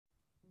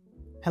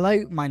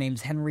Hello, my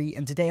name's Henry,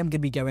 and today I'm going to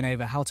be going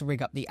over how to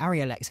rig up the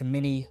ARRI Alexa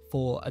Mini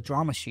for a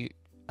drama shoot.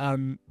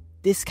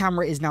 This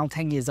camera is now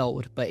 10 years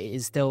old, but it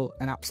is still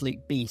an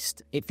absolute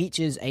beast. It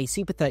features a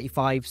Super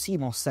 35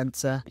 CMOS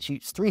sensor, it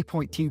shoots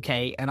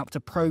 3.2K and up to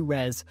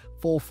ProRes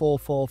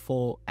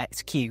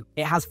 4444XQ.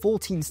 It has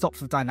 14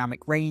 stops of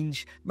dynamic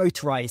range,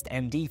 motorized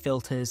ND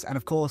filters, and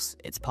of course,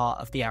 it's part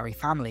of the ARRI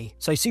family.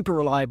 So super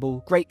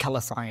reliable, great color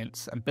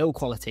science, and build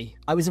quality.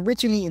 I was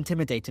originally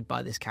intimidated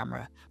by this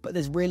camera, but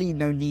there's really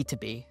no need to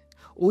be.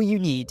 All you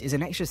need is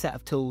an extra set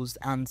of tools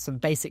and some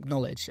basic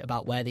knowledge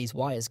about where these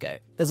wires go.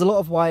 There's a lot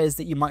of wires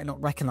that you might not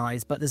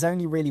recognise, but there's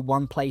only really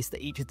one place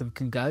that each of them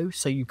can go,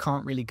 so you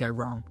can't really go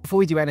wrong. Before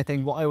we do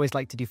anything, what I always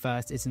like to do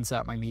first is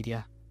insert my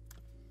media.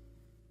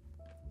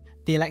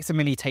 The Alexa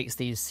Mini takes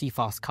these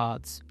CFast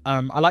cards.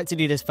 I like to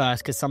do this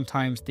first because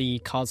sometimes the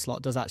card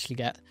slot does actually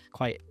get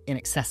quite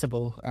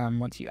inaccessible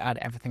once you add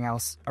everything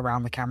else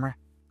around the camera.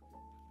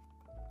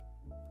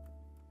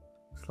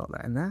 Slot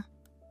that in there.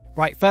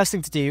 Right, first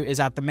thing to do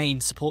is add the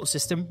main support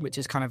system, which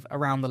is kind of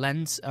around the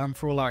lens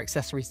for all our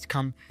accessories to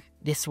come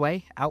this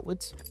way,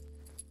 outwards.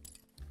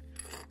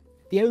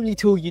 The only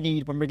tool you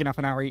need when rigging up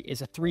an ARRI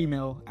is a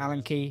 3mm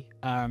Allen key.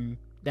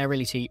 They're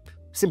really cheap,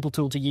 simple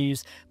tool to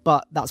use,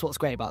 but that's what's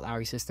great about the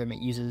ARRI system.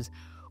 It uses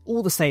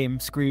all the same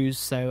screws,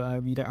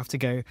 so you don't have to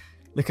go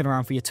looking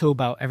around for your tool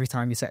belt every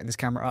time you're setting this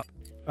camera up.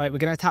 Right, we're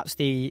going to attach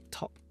the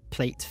top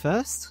plate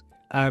first.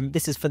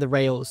 This is for the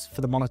rails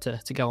for the monitor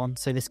to go on,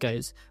 so this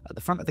goes at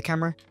the front of the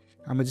camera,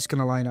 and we're just going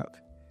to line up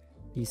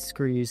these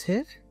screws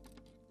here.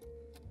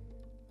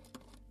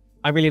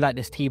 I really like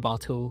this T-bar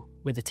tool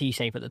with the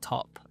T-shape at the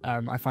top.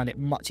 I find it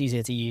much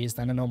easier to use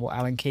than a normal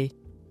Allen key.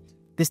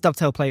 This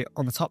dovetail plate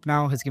on the top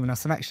now has given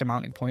us some extra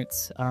mounting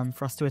points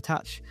for us to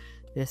attach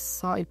this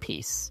side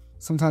piece.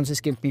 Sometimes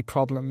this gives me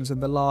problems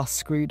and the last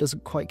screw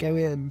doesn't quite go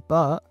in,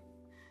 but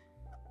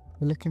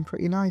we're looking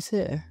pretty nice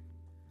here.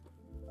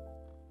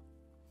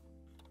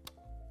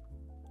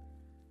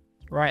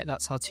 Right,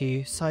 that's our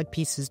two side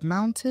pieces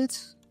mounted.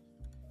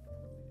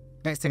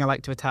 Next thing I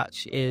like to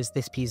attach is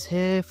this piece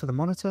here for the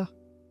monitor.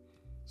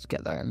 Just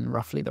get that in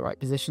roughly the right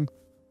position.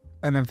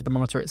 And then for the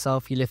monitor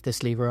itself, you lift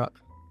this lever up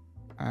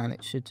and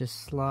it should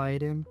just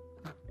slide in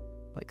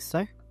like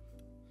so.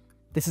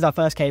 This is our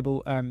first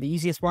cable, the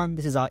easiest one.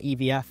 This is our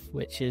EVF,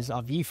 which is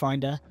our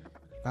viewfinder.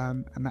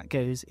 And that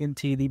goes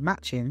into the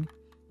matching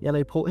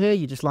yellow port here.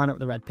 You just line up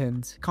the red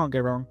pins, can't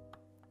go wrong.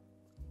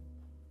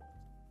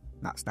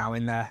 That's now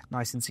in there,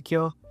 nice and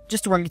secure.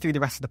 Just to run you through the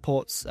rest of the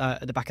ports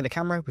at the back of the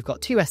camera, we've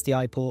got two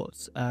SDI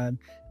ports,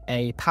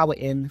 a power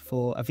in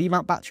for a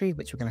V-mount battery,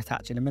 which we're going to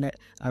attach in a minute,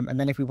 and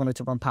then if we wanted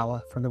to run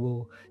power from the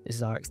wall, this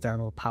is our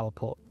external power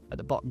port at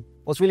the bottom.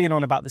 What's really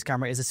annoying about this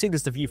camera is as soon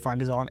as the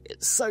viewfinder's on,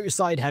 it's so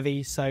side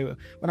heavy, so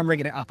when I'm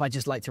rigging it up, I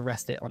just like to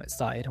rest it on its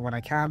side when I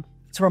can.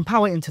 To run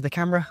power into the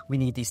camera, we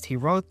need these two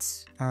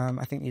rods.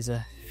 I think these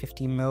are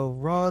 15mm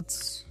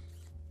rods.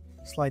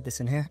 Slide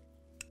this in here.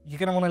 You're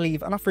going to want to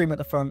leave enough room at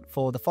the front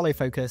for the follow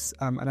focus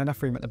and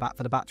enough room at the back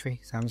for the battery.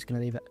 So I'm just going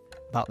to leave it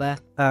about there.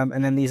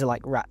 And then these are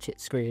like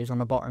ratchet screws on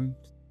the bottom.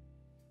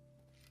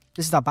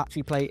 This is our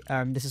battery plate.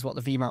 This is what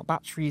the V-mount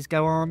batteries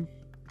go on.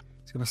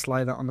 Just going to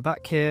slide that on the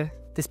back here.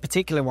 This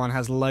particular one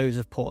has loads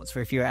of ports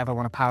for if you ever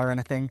want to power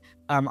anything.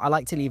 I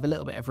like to leave a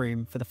little bit of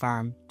room for the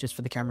fan, just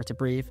for the camera to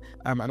breathe.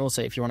 And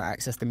also if you want to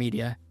access the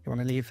media, you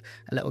want to leave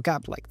a little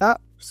gap like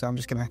that. So I'm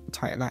just going to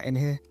tighten that in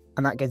here.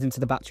 And that goes into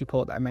the battery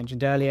port that I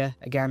mentioned earlier.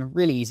 Again,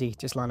 really easy,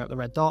 just line up the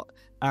red dot.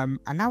 And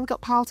now we've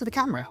got power to the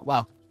camera.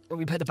 Well, when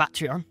we put the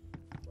battery on.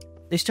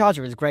 This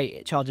charger is great,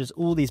 it charges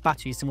all these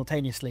batteries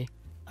simultaneously.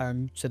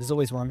 So there's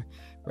always one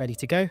ready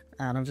to go.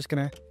 And I'm just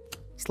gonna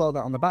slot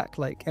that on the back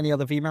like any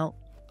other V-mount.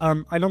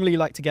 I normally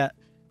like to get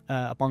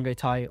a bongo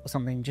tie or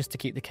something just to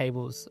keep the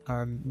cables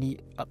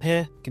neat up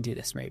here. You can do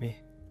this maybe.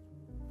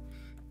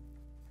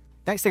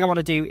 Next thing I want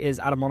to do is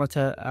add a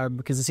monitor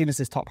because as soon as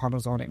this top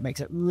handle's on, it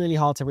makes it really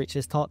hard to reach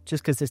this top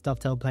just because this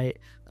dovetail plate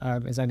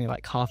is only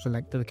like half the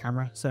length of the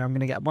camera. So I'm going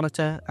to get a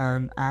monitor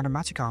and a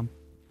magic arm.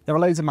 There are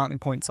loads of mounting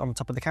points on the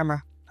top of the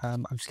camera.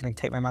 I'm just going to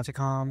take my magic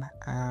arm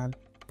and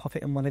pop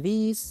it in one of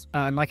these.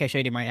 And like I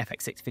showed in my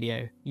FX6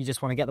 video, you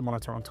just want to get the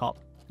monitor on top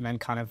and then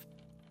kind of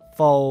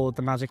fold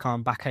the magic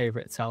arm back over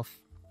itself.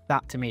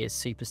 That to me is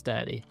super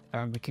sturdy.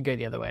 We could go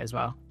the other way as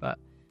well, but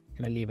I'm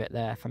going to leave it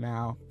there for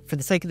now. For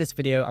the sake of this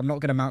video, I'm not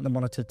going to mount the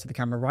monitor to the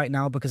camera right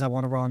now because I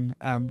want to run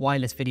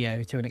wireless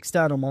video to an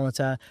external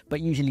monitor,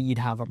 but usually you'd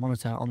have a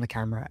monitor on the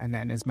camera and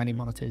then as many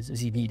monitors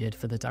as you needed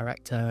for the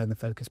director and the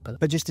focus pillar.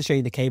 But just to show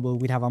you the cable,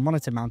 we'd have our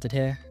monitor mounted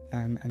here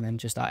and then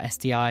just our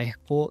SDI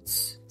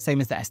ports,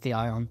 same as the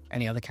SDI on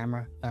any other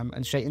camera,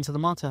 and straight into the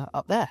monitor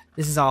up there.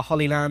 This is our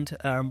Hollyland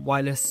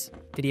wireless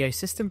video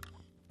system.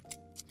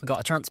 We've got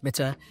a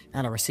transmitter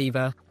and a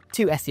receiver,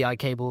 two SDI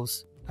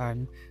cables,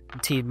 and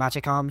two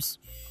magic arms,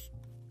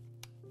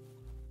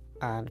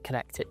 and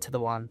connect it to the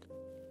one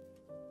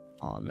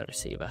on the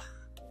receiver.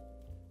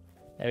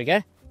 There we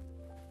go.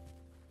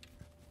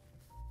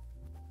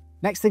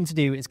 Next thing to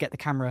do is get the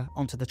camera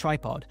onto the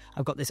tripod.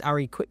 I've got this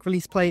ARRI quick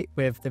release plate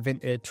with the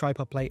vintage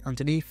tripod plate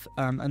underneath,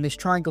 and this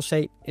triangle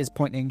shape is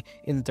pointing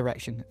in the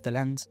direction of the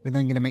lens. We're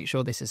then going to make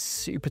sure this is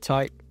super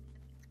tight.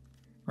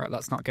 Right,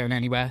 that's not going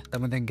anywhere.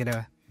 Then we're then going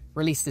to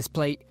release this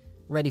plate,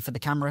 ready for the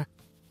camera.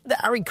 The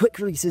ARRI quick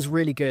release is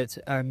really good.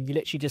 You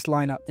literally just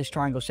line up this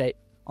triangle shape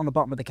on the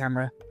bottom of the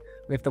camera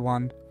with the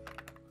one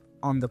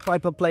on the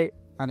tripod plate,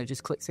 and it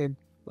just clicks in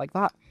like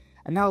that.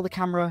 And now the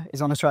camera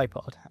is on a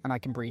tripod, and I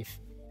can breathe.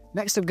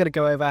 Next, I'm going to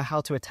go over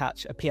how to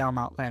attach a PR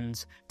mount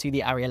lens to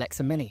the ARRI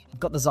Alexa Mini. I've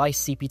got the Zeiss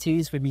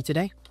CP2s with me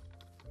today.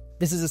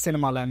 This is a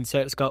cinema lens, so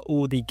it's got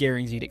all the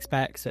gearings you'd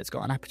expect. So it's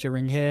got an aperture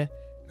ring here,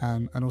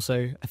 and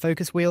also a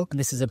focus wheel. And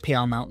this is a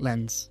PR mount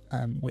lens,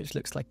 which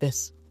looks like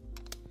this.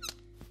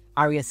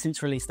 ARRI has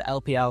since released the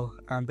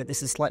LPL, but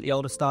this is slightly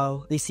older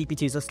style. These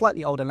CP2s are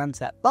slightly older lens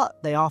set,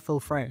 but they are full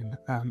frame.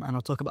 And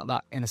I'll talk about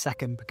that in a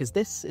second, because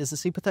this is a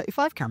Super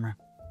 35 camera.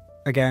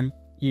 Again,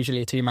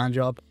 usually a two-man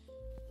job.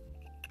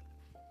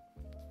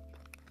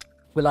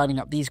 We're lining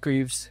up these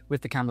grooves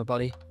with the camera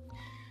body.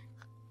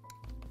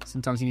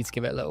 Sometimes you need to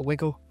give it a little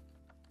wiggle.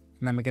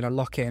 And then we're going to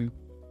lock in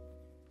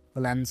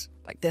the lens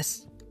like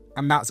this.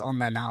 And that's on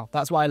there now.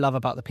 That's what I love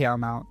about the PR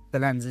mount. The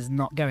lens is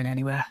not going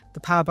anywhere.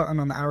 The power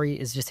button on the ARRI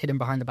is just hidden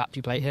behind the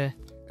battery plate here.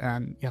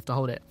 You have to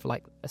hold it for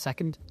like a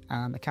second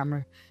and the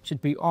camera should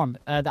boot on.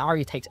 The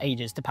ARRI takes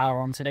ages to power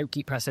on, so don't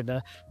keep pressing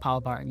the power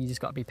button. You just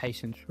got to be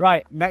patient.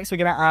 Right, next we're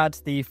going to add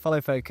the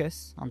follow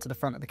focus onto the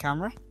front of the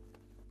camera.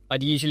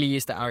 I'd usually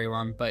use the ARRI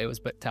one, but it was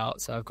booked out.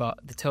 So I've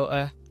got the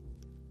tilter,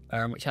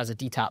 which has a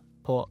DTAP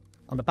port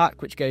on the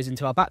back, which goes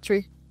into our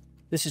battery.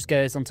 This just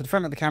goes onto the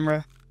front of the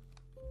camera,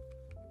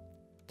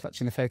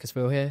 touching the focus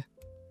wheel here,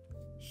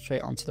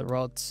 straight onto the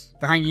rods.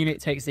 The hang unit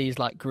takes these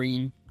like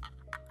green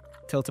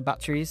tilter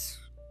batteries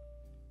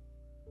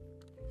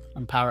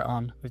and power it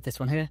on with this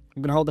one here.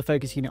 I'm going to hold the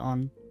focus unit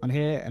on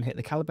here and hit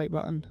the calibrate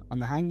button on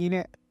the hang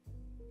unit.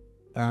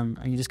 And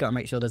you just got to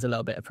make sure there's a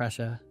little bit of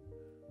pressure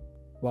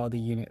while the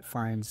unit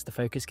finds the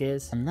focus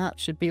gears, and that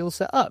should be all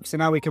set up. So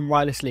now we can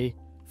wirelessly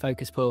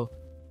focus pull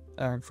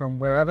from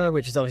wherever,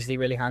 which is obviously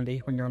really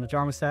handy when you're on a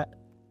drama set.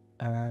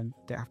 Don't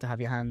have to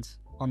have your hands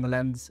on the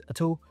lens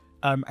at all.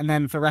 And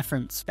then for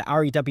reference, the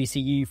ARRI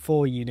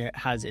WCU4 unit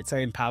has its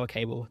own power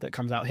cable that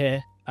comes out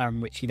here,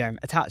 which you then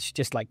attach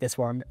just like this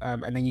one,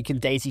 and then you can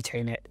daisy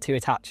chain it to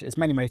attach as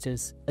many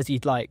motors as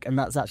you'd like, and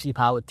that's actually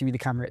powered through the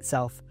camera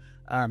itself.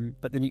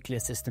 But the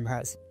nuclear system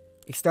has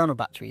external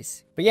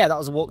batteries. But yeah, that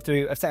was a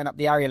walkthrough of setting up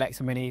the ARRI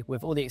Alexa Mini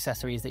with all the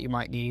accessories that you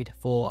might need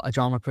for a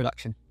drama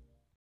production.